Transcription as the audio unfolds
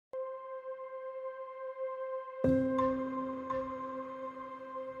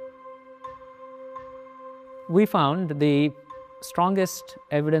we found the strongest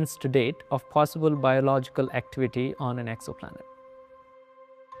evidence to date of possible biological activity on an exoplanet.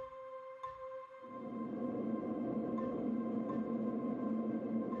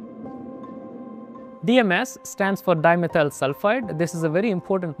 DMS stands for dimethyl sulfide. This is a very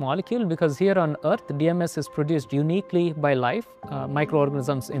important molecule because here on Earth, DMS is produced uniquely by life,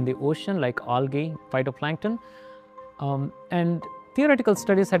 microorganisms in the ocean like algae, phytoplankton. And theoretical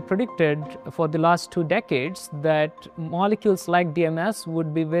studies had predicted for the last 2 decades that molecules like DMS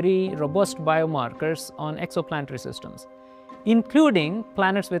would be very robust biomarkers on exoplanetary systems, including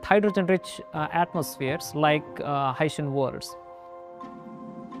planets with hydrogen-rich atmospheres like Haitian worlds.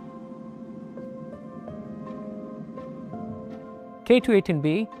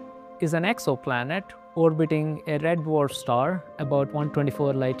 K218b is an exoplanet orbiting a red dwarf star about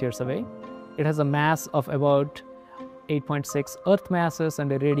 124 light years away. It has a mass of about 8.6 Earth masses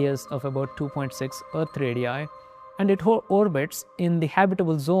and a radius of about 2.6 Earth radii, and it orbits in the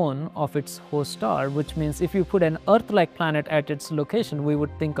habitable zone of its host star, which means if you put an Earth-like planet at its location, we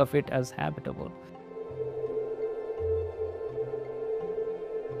would think of it as habitable.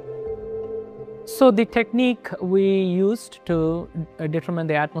 So the technique we used to determine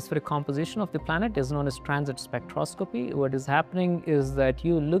the atmospheric composition of the planet is known as transit spectroscopy. What is happening is that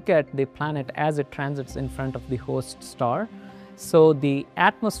you look at the planet as it transits in front of the host star. So the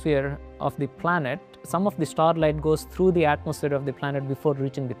atmosphere of the planet, some of the starlight goes through the atmosphere of the planet before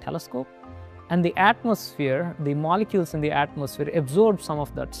reaching the telescope. And the atmosphere, the molecules in the atmosphere absorb some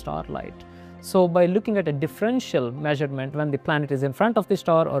of that starlight. So by looking at a differential measurement when the planet is in front of the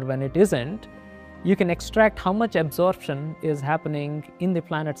star or when it isn't, you can extract how much absorption is happening in the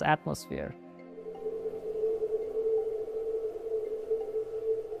planet's atmosphere.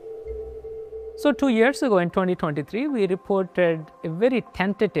 So 2 years ago in 2023, we reported a very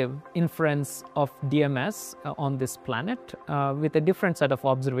tentative inference of DMS on this planet with a different set of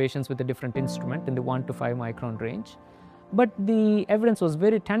observations with a different instrument in the 1 to 5 micron range. But the evidence was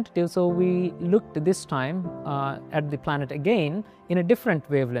very tentative, so we looked this time at the planet again in a different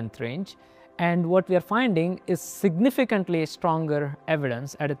wavelength range. And what we are finding is significantly stronger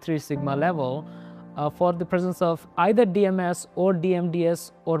evidence at a 3 sigma level for the presence of either DMS or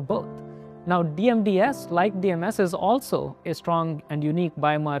DMDS or both. Now, DMDS, like DMS, is also a strong and unique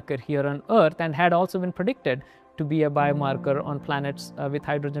biomarker here on Earth and had also been predicted to be a biomarker on planets with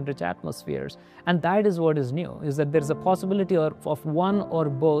hydrogen-rich atmospheres. And that is what is new, is that there is a possibility of one or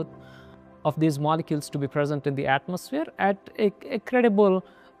both of these molecules to be present in the atmosphere at a credible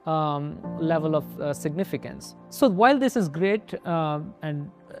level of significance. So while this is great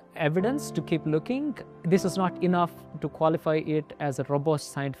and evidence to keep looking, this is not enough to qualify it as a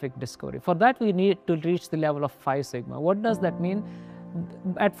robust scientific discovery. For that, we need to reach the level of 5 sigma. What does that mean?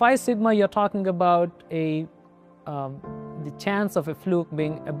 At 5 sigma, you're talking about the chance of a fluke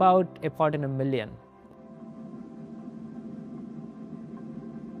being about a part in a million.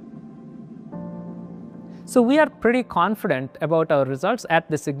 So we are pretty confident about our results at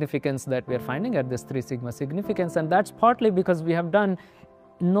the significance that we are finding at this 3 sigma significance, and that's partly because we have done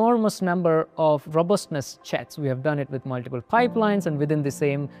enormous number of robustness checks. We have done it with multiple pipelines, and within the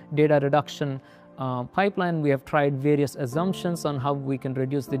same data reduction pipeline, we have tried various assumptions on how we can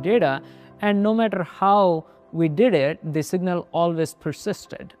reduce the data, and no matter how we did it, the signal always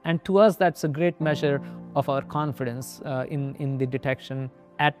persisted. And to us, that's a great measure of our confidence in the detection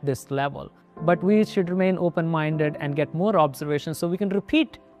at this level. But we should remain open-minded and get more observations so we can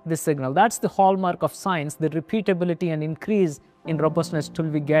repeat this signal. That's the hallmark of science, the repeatability and increase in robustness till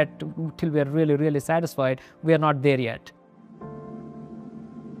we are really, really satisfied. We are not there yet.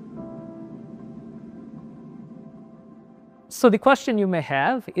 So the question you may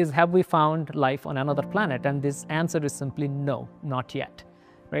have is, have we found life on another planet? And this answer is simply no, not yet,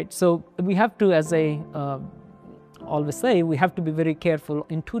 right? So we have to, as I always say, we have to be very careful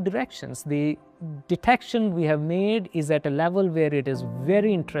in 2 directions. The detection we have made is at a level where it is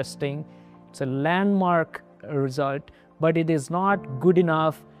very interesting. It's a landmark result, but it is not good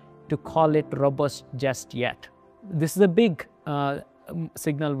enough to call it robust just yet. This is a big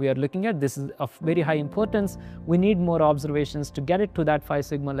signal we are looking at. This is of very high importance. We need more observations to get it to that 5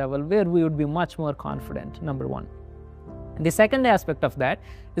 sigma level where we would be much more confident, number one. The second aspect of that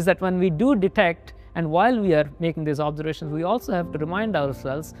is that when we do detect, and while we are making these observations, we also have to remind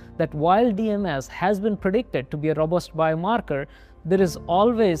ourselves that while DMS has been predicted to be a robust biomarker, there is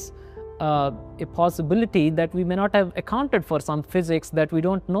always a possibility that we may not have accounted for some physics that we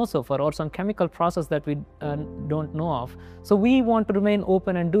don't know so far, or some chemical process that we don't know of. So we want to remain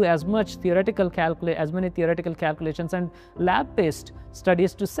open and do as many theoretical calculations and lab-based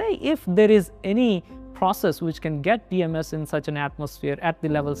studies to say if there is any process which can get DMS in such an atmosphere at the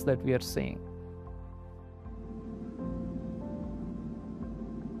levels that we are seeing.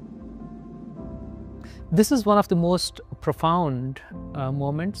 This is one of the most profound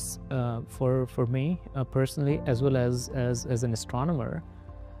moments for me personally, as well as an astronomer,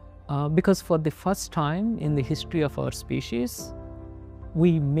 because for the first time in the history of our species,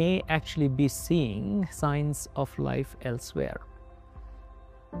 we may actually be seeing signs of life elsewhere.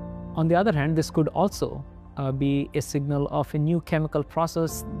 On the other hand, this could also be a signal of a new chemical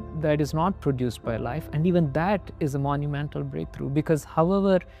process that is not produced by life, and even that is a monumental breakthrough, because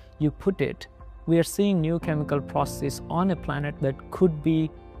however you put it, we are seeing new chemical processes on a planet that could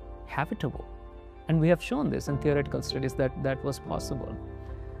be habitable. And we have shown this in theoretical studies that was possible.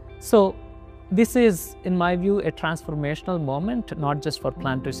 So this is, in my view, a transformational moment, not just for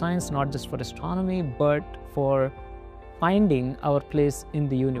planetary science, not just for astronomy, but for finding our place in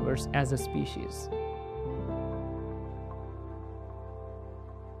the universe as a species.